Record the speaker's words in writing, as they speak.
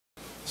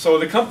So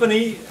the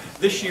company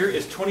this year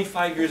is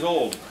 25 years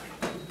old.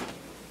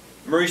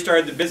 Murray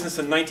started the business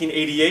in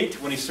 1988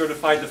 when he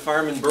certified the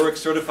farm in Berwick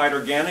Certified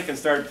Organic and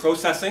started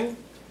processing.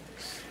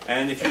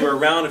 And if you were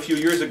around a few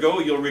years ago,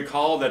 you'll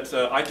recall that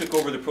I took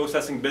over the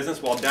processing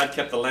business while Dad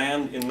kept the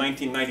land in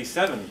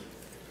 1997.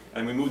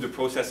 And we moved the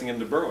processing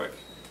into Berwick.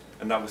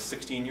 And that was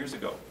 16 years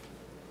ago.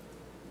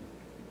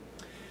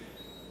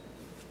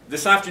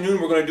 This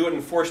afternoon we're going to do it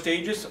in 4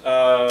 stages.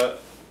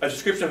 A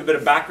description of a bit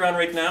of background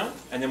right now,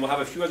 and then we'll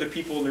have a few other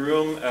people in the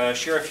room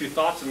share a few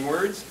thoughts and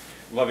words.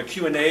 We'll have a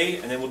Q&A,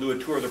 and then we'll do a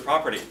tour of the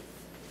property.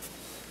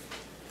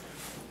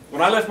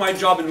 When I left my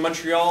job in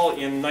Montreal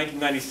in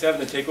 1997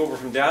 to take over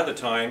from Dad at the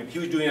time, he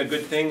was doing a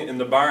good thing in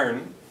the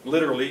barn,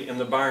 literally in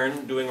the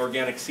barn, doing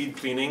organic seed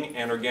cleaning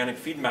and organic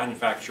feed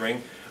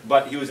manufacturing,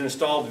 but he was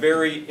installed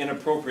very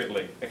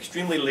inappropriately,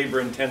 extremely labor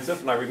intensive,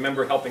 and I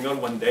remember helping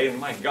out one day, and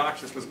my gosh,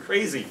 this was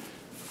crazy.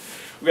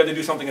 We had to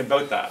do something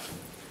about that.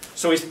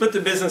 So he split the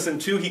business in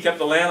 2. He kept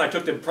the land. I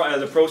took the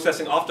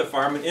processing off the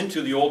farm and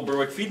into the old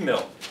Berwick feed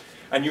mill.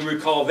 And you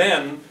recall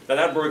then that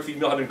that Berwick feed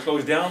mill had been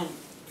closed down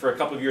for a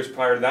couple of years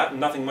prior to that, and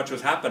nothing much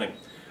was happening.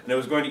 And it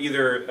was going to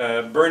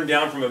either burn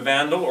down from a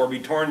vandal or be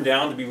torn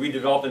down to be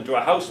redeveloped into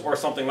a house or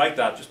something like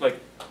that, just like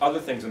other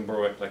things in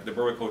Berwick, like the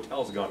Berwick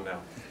Hotel's gone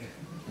now.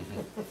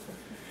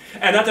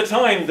 And at the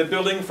time, the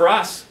building for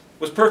us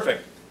was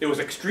perfect. It was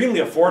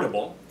extremely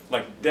affordable,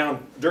 like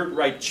down dirt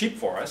right cheap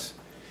for us.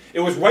 It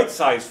was right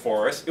sized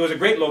for us. It was a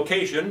great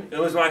location. It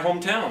was my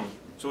hometown.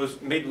 So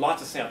it made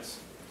lots of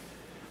sense.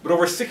 But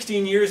over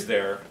 16 years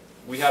there,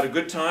 we had a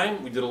good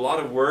time, we did a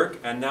lot of work,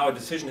 and now a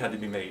decision had to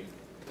be made.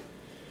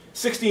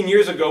 16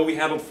 years ago, we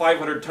handled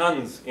 500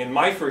 tons in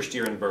my first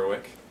year in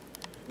Berwick,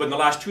 but in the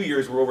last 2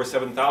 years, we're over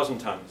 7,000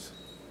 tons.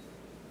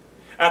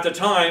 At the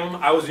time,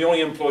 I was the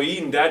only employee,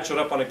 and Dad showed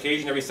up on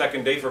occasion every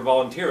second day for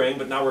volunteering,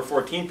 but now we're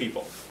 14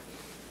 people,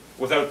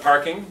 without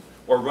parking,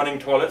 or running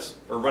toilets,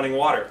 or running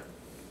water.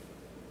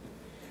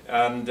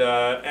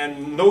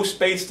 And no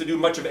space to do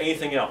much of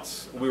anything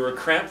else. We were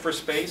cramped for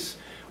space.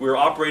 We were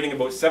operating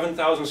about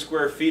 7,000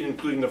 square feet,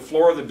 including the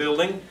floor of the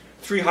building,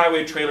 3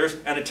 highway trailers,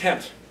 and a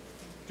tent.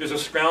 Just a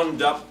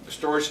scrounged up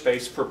storage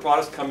space for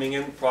products coming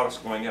in, products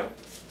going out.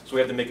 So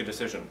we had to make a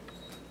decision.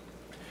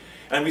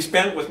 And we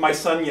spent with my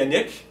son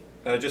Yannick,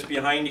 just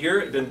behind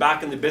here, been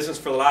back in the business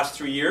for the last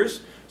 3 years.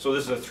 So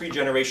this is a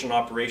 3-generation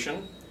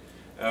operation.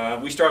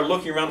 We started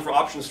looking around for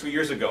options 3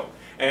 years ago.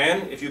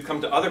 And if you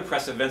come to other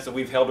press events that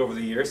we've held over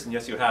the years, and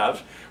yes you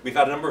have, we've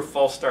had a number of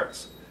false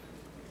starts.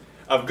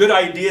 Of good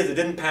ideas that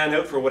didn't pan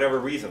out for whatever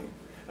reason.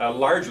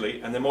 Largely,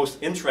 and the most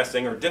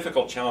interesting or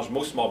difficult challenge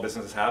most small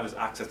businesses have is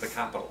access to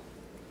capital.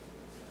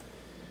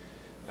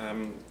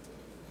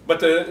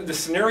 But the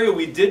scenario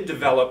we did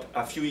develop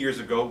a few years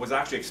ago was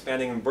actually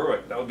expanding in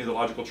Berwick. That would be the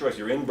logical choice.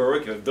 You're in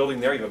Berwick, you have a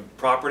building there, you have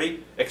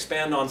property,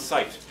 expand on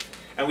site.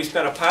 And we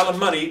spent a pile of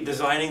money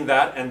designing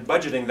that and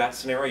budgeting that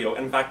scenario.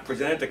 In fact,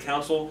 presented to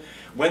council,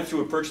 went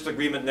through a purchase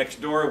agreement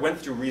next door, went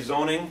through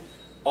rezoning,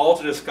 all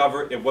to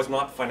discover it was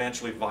not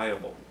financially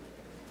viable.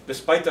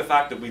 Despite the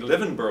fact that we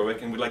live in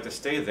Berwick and we'd like to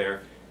stay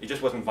there, it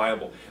just wasn't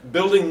viable.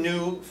 Building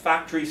new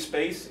factory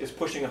space is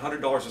pushing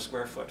 $100 a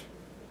square foot.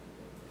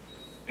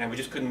 And we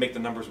just couldn't make the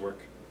numbers work.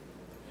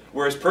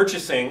 Whereas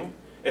purchasing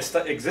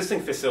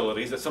existing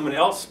facilities that someone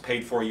else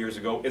paid for years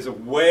ago is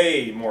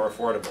way more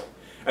affordable.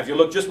 If you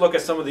just look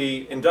at some of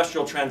the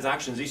industrial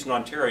transactions in Eastern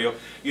Ontario,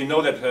 you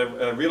know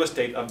that real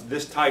estate of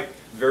this type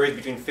varies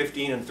between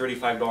 $15 and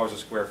 $35 a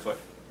square foot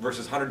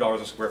versus $100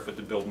 a square foot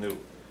to build new.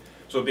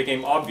 So it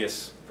became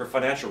obvious, for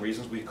financial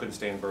reasons, we couldn't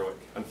stay in Berwick,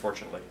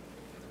 unfortunately.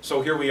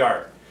 So here we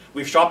are.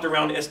 We've shopped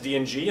around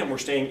SD&G, and we're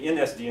staying in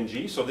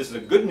SD&G, so this is a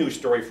good news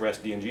story for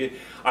SD&G.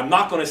 I'm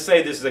not going to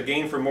say this is a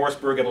gain for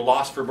Morrisburg and a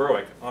loss for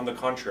Berwick. On the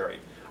contrary,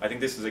 I think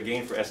this is a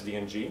gain for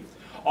SD&G.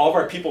 All of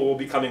our people will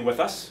be coming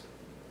with us.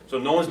 So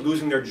no one's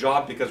losing their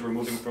job because we're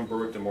moving from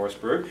Berwick to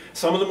Morrisburg.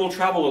 Some of them will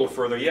travel a little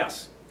further,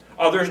 yes.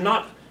 Others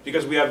not,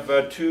 because we have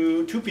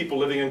two people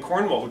living in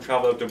Cornwall who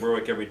travel out to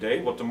Berwick every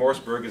day. Well, to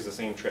Morrisburg is the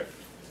same trip.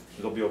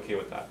 So they'll be okay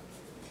with that.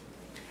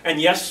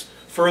 And yes,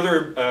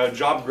 further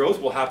job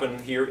growth will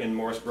happen here in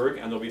Morrisburg,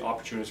 and there'll be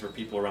opportunities for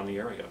people around the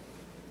area.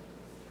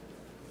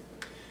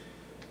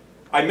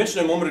 I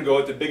mentioned a moment ago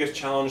that the biggest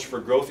challenge for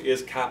growth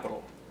is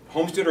capital.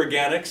 Homestead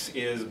Organics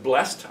is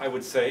blessed, I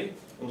would say,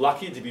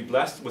 lucky to be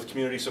blessed with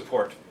community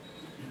support.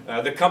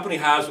 The company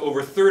has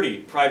over 30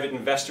 private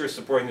investors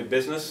supporting the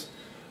business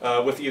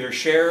with either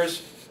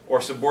shares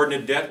or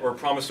subordinate debt or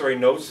promissory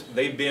notes.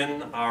 They've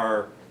been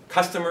our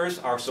customers,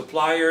 our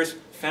suppliers,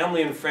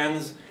 family and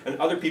friends, and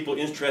other people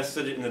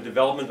interested in the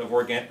development of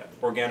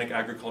organic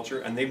agriculture,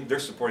 and they're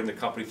supporting the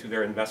company through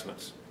their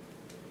investments.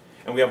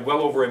 And we have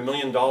well over $1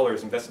 million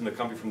invested in the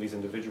company from these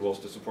individuals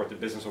to support the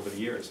business over the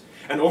years.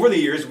 And over the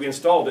years, we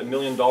installed $1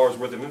 million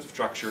worth of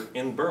infrastructure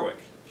in Berwick.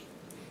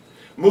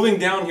 Moving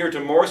down here to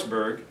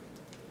Morrisburg,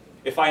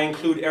 if I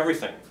include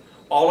everything,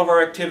 all of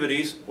our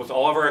activities with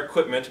all of our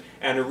equipment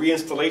and a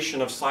reinstallation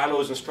of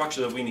silos and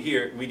structure that we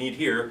need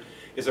here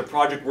is a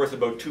project worth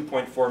about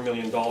 $2.4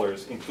 million,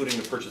 including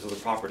the purchase of the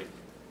property.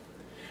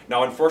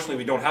 Now, unfortunately,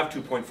 we don't have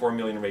 2.4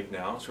 million right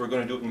now, so we're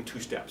going to do it in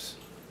 2 steps.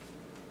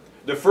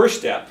 The first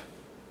step,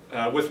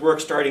 with work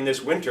starting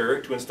this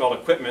winter to install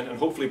equipment and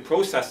hopefully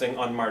processing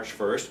on March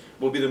 1st,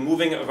 will be the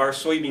moving of our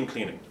soybean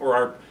cleaning,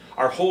 or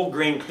our whole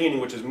grain cleaning,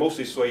 which is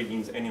mostly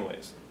soybeans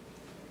anyways.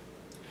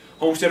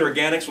 Homestead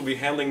Organics will be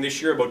handling this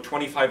year about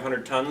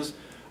 2,500 tons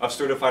of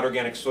certified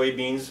organic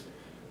soybeans,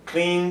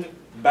 cleaned,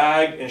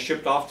 bagged, and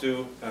shipped off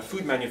to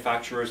food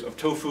manufacturers of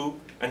tofu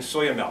and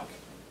soya milk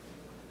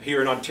here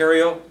in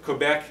Ontario,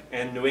 Quebec,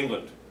 and New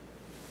England.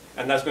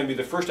 And that's going to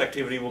be the first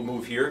activity we'll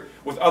move here,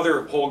 with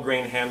other whole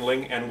grain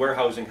handling and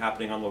warehousing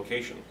happening on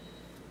location.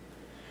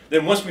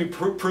 Then once we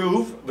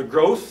prove the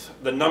growth,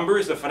 the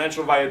numbers, the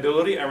financial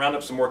viability, and round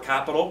up some more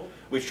capital,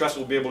 we trust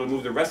we'll be able to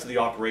move the rest of the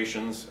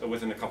operations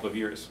within a couple of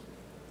years.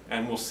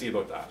 And we'll see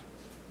about that.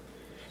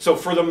 So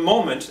for the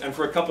moment, and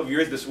for a couple of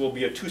years, this will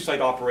be a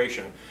 2-site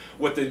operation,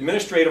 with the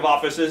administrative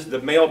offices, the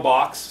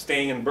mailbox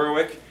staying in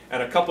Berwick,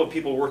 and a couple of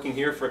people working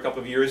here for a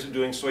couple of years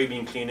doing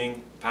soybean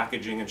cleaning,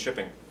 packaging, and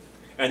shipping.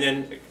 And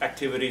then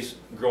activities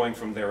growing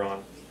from there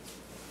on.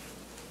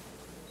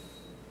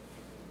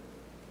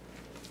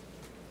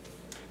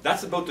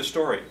 That's about the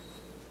story.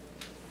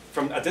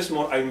 At this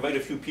moment, I invite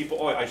a few people.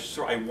 Oh,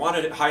 I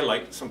wanted to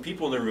highlight some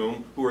people in the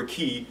room who are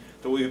key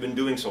to what we've been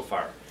doing so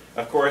far.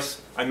 Of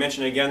course, I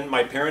mentioned again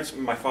my parents,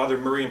 my father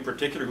Murray in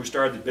particular, who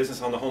started the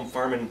business on the home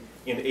farm in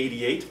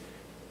 '88.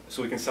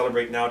 So we can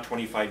celebrate now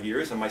 25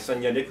 years. And my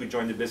son Yannick, who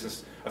joined the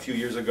business a few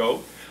years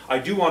ago. I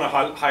do want to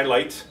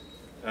highlight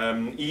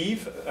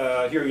Yves,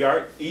 here we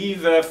are,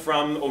 Yves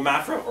from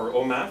OMAFRA, or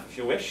OMAF if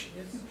you wish.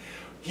 Yes.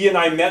 He and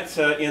I met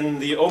in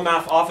the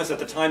OMAF office at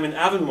the time in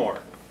Avonmore.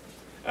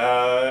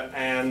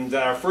 And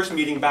our first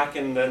meeting back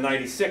in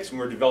 '96 when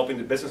we were developing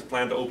the business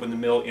plan to open the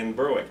mill in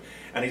Berwick.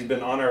 And he's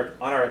been on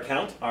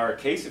our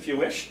case if you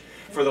wish,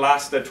 for the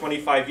last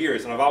 25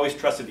 years. And I've always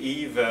trusted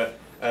Yves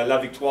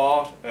La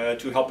Victoire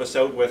to help us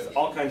out with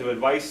all kinds of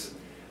advice,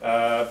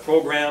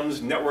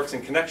 programs, networks,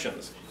 and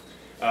connections.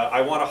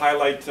 I want to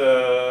highlight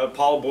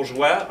Paul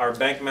Bourgeois, our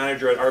bank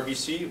manager at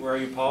RBC. Where are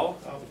you, Paul?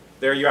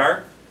 There you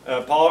are.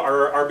 Paul,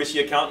 our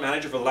RBC account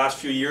manager for the last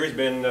few years,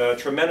 been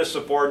tremendous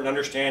support and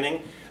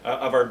understanding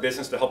of our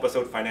business to help us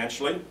out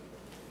financially.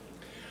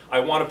 I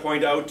want to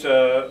point out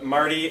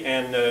Marty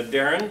and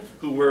Darren,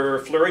 who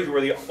were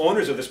the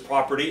owners of this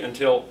property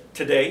until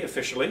today,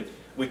 officially.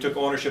 We took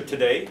ownership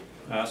today.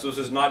 So this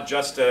is not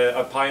just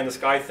a pie in the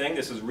sky thing,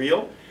 this is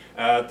real.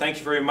 Thank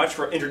you very much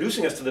for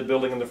introducing us to the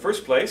building in the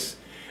first place.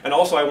 And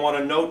also I want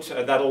to note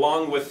that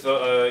along with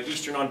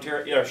Eastern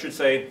Ontario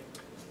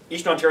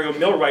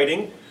mill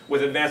writing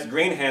with advanced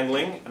grain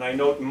handling, and I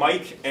note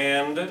Mike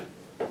and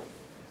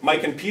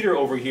Peter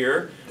over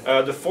here,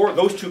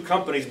 those 2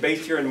 companies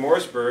based here in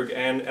Morrisburg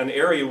and an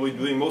area we're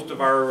doing most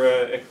of our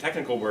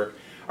technical work,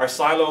 our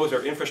silos,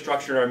 our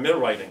infrastructure, and our mill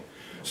writing.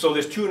 So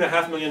this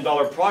 $2.5 million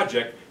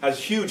project has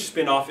huge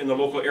spin-off in the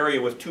local area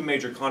with 2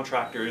 major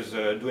contractors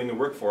doing the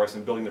work for us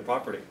and building the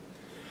property.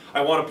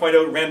 I want to point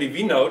out Randy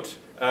Vinote,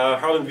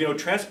 Harlan Vinote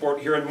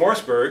Transport here in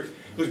Morrisburg,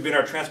 who's been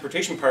our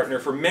transportation partner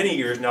for many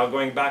years now,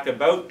 going back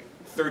about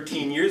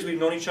 13 years we've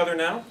known each other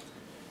now.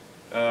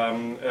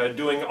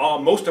 Doing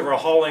most of our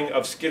hauling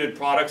of skidded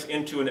products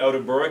into and out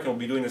of Berwick, and we'll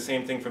be doing the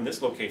same thing from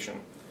this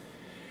location.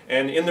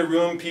 And in the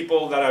room,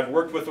 people that I've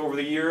worked with over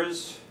the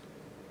years,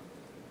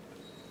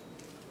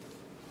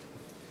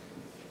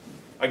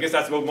 I guess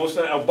that's about most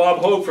of it. Bob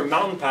Hogue from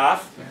Mountain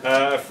Path,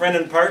 a friend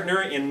and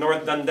partner in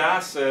North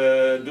Dundas,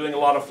 doing a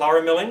lot of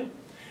flour milling.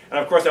 And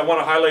of course I want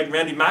to highlight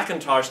Randy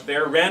McIntosh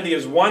there. Randy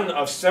is one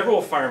of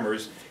several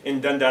farmers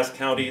in Dundas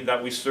County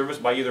that we service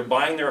by either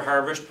buying their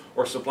harvest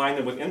or supplying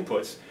them with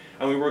inputs.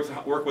 And we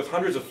work with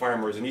hundreds of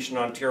farmers in Eastern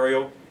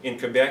Ontario, in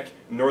Quebec,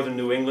 Northern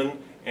New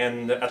England,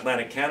 and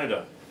Atlantic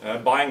Canada,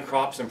 buying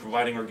crops and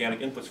providing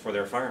organic inputs for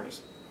their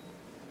farms.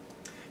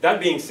 That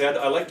being said,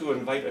 I'd like to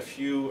invite a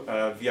few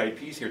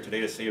VIPs here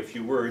today to say a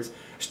few words,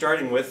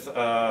 starting with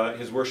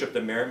His Worship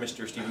the Mayor,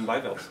 Mr. Stephen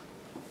Byveld.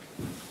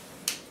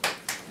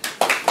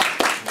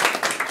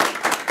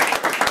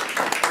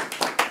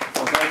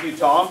 Well, thank you,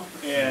 Tom,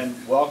 and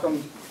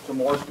welcome to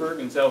Morrisburg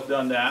and South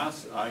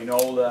Dundas. I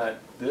know that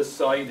this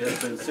site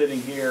has been sitting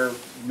here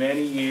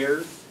many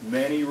years,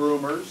 many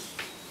rumors.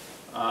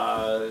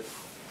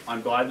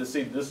 I'm glad to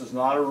see this is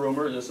not a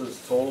rumor, this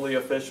is totally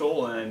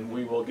official, and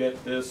we will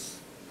get this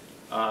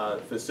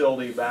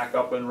facility back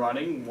up and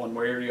running one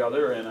way or the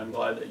other, and I'm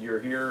glad that you're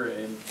here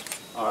and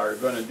are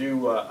going to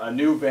do a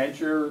new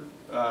venture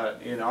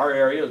in our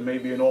area. It may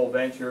be an old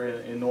venture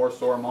in North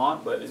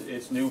Stormont, but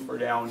it's new for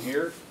down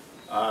here.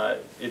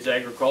 It's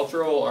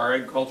agricultural. Our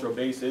agricultural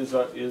base is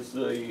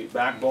the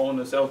backbone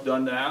of South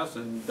Dundas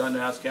and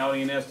Dundas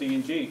County and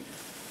SD&G.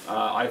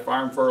 I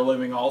farm for a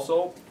living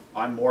also.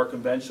 I'm more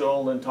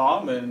conventional than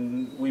Tom,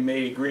 and we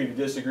may agree to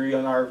disagree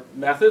on our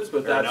methods,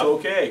 but that's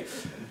okay.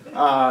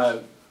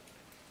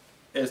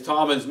 As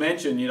Tom has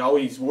mentioned, you know,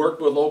 he's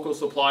worked with local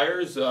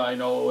suppliers. I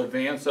know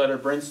Advance out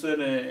of Princeton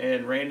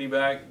and Randy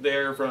back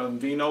there from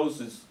Vino's.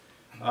 Is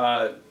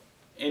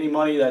any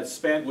money that's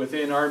spent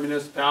within our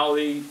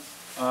municipality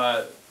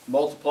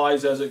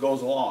multiplies as it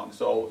goes along.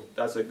 So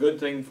that's a good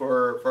thing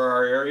for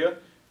our area,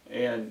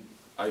 and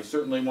I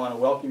certainly want to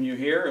welcome you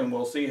here, and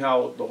we'll see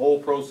how the whole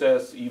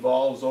process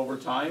evolves over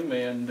time,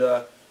 and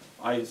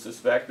I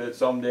suspect that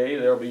someday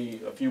there'll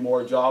be a few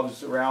more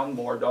jobs around,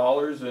 more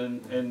dollars,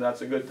 and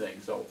that's a good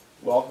thing. So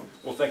welcome.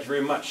 Well, thank you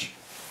very much.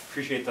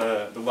 Appreciate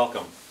the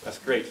welcome. That's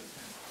great.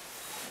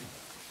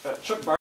 Chuck Bar